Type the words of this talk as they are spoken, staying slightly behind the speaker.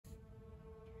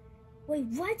Wait,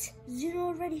 what? Zuno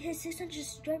already hit 600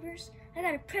 subscribers? I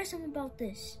gotta press him about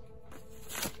this.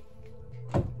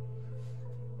 I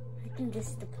think this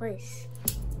is the place.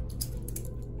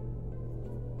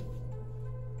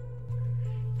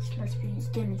 This must be his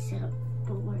gaming setup,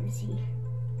 but where is he?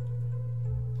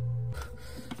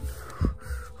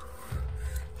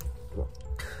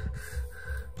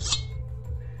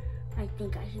 I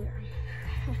think I hear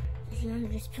him. Is he under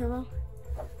this pillow?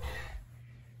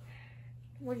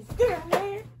 What is there,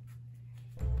 man?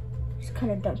 It's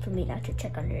kind of dumb for me not to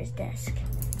check under his desk.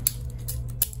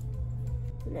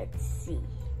 Let's see.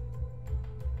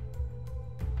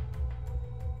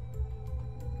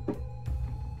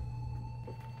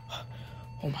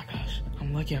 Oh my gosh,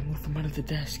 I'm lucky I moved from under the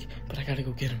desk, but I gotta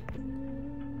go get him.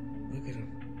 Look at him.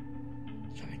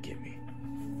 He's trying to get me.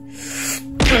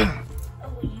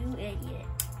 Oh, you idiot.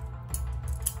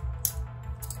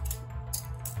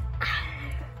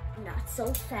 Not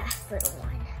so fast, little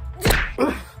one.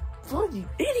 What, you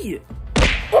idiot?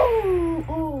 Ooh,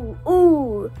 ooh,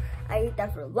 ooh. I ate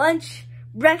that for lunch,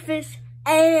 breakfast,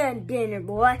 and dinner,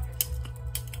 boy.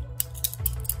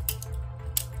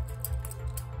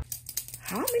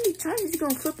 How many times is he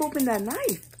gonna flip open that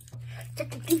knife? Check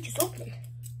the thing is open.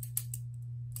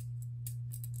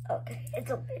 Okay, it's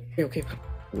open. Okay.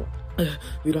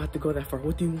 We don't have to go that far.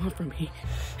 What do you want from me?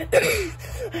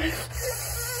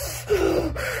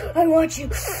 I want you.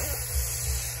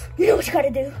 You know what you gotta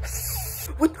do.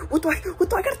 What do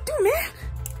I gotta do, man?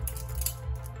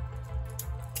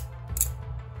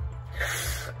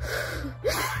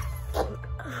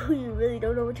 You really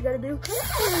don't know what you gotta do?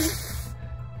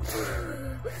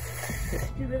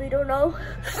 You really don't know?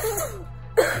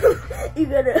 You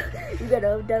gotta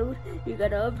upload. You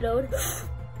gotta upload.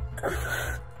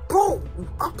 Bro,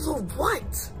 upload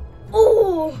what?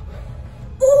 Oh!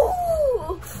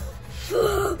 Oh!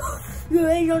 You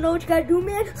really don't know what you gotta do,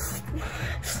 man?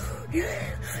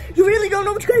 You really don't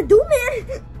know what you gotta do,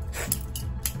 man?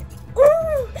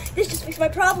 Oh! This just fixed my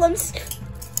problems.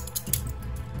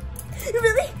 You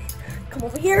really? Come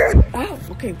over here. Oh,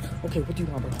 okay, what do you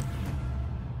want,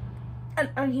 bro?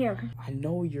 I'm here. I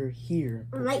know you're here.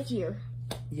 Right here.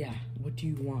 Yeah, what do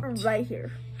you want? Right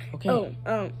here. Okay.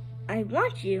 Oh, I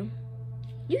want you.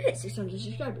 You hit 600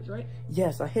 subscribers, right?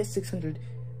 Yes, I hit 600.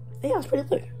 Yeah, that's pretty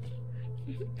lit.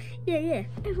 Yeah.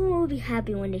 Everyone will be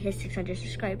happy when they hit 600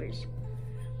 subscribers.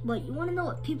 But you want to know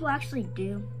what people actually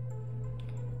do?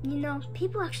 You know,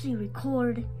 people actually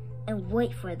record and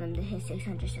wait for them to hit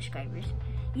 600 subscribers.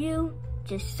 You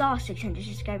just saw 600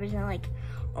 subscribers and like,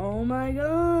 oh my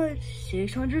god,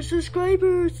 600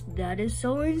 subscribers. That is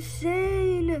so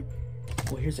insane.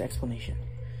 Well, here's the explanation.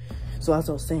 So as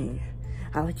I was saying,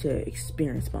 I like to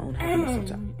experience my own happiness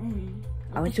sometimes.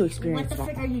 I like to experience. What the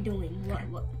frick are you doing?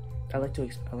 What? I like to.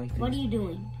 What are you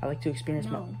doing? I like to experience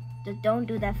Don't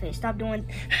do that face. Stop doing.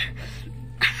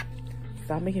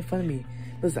 Stop making fun of me.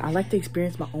 Listen, I like to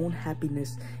experience my own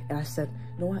happiness, and I said,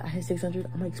 you know what? I hit 600.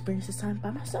 I'm gonna experience this time by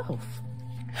myself.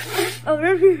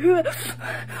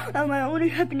 I'm my own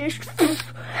happiness.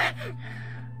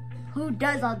 Who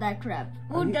does all that crap?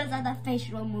 Who does all that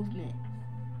facial movement?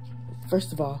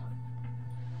 First of all,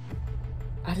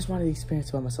 I just wanted to experience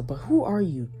it by myself. But who are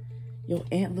you? Yo,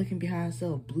 ant looking behind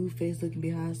herself, blue face looking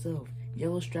behind herself,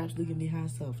 yellow straps looking behind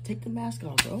herself. Take the mask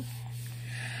off, bro.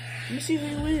 Let me see who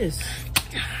you is.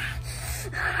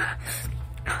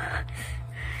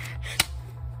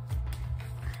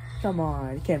 Come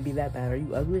on, it can't be that bad. Are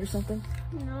you ugly or something?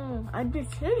 No, I'm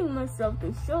just hitting myself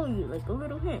to show you, like a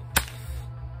little hint.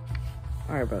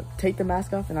 Alright, bro. Take the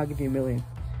mask off and I'll give you $1 million.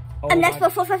 Oh, and that's for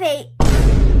 458.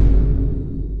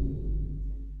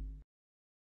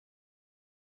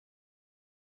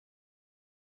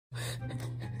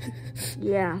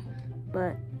 Yeah,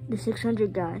 but the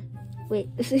 600 guy.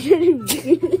 Wait, the 600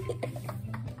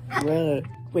 Bruh.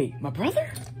 Wait, my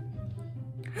brother?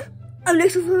 I'm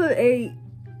next to 458.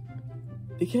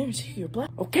 You can't even see your black.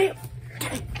 Okay.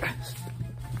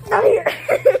 Come here.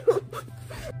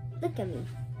 Look at me.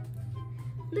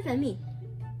 Look at me.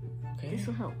 Okay. This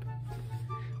will help.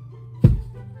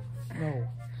 No.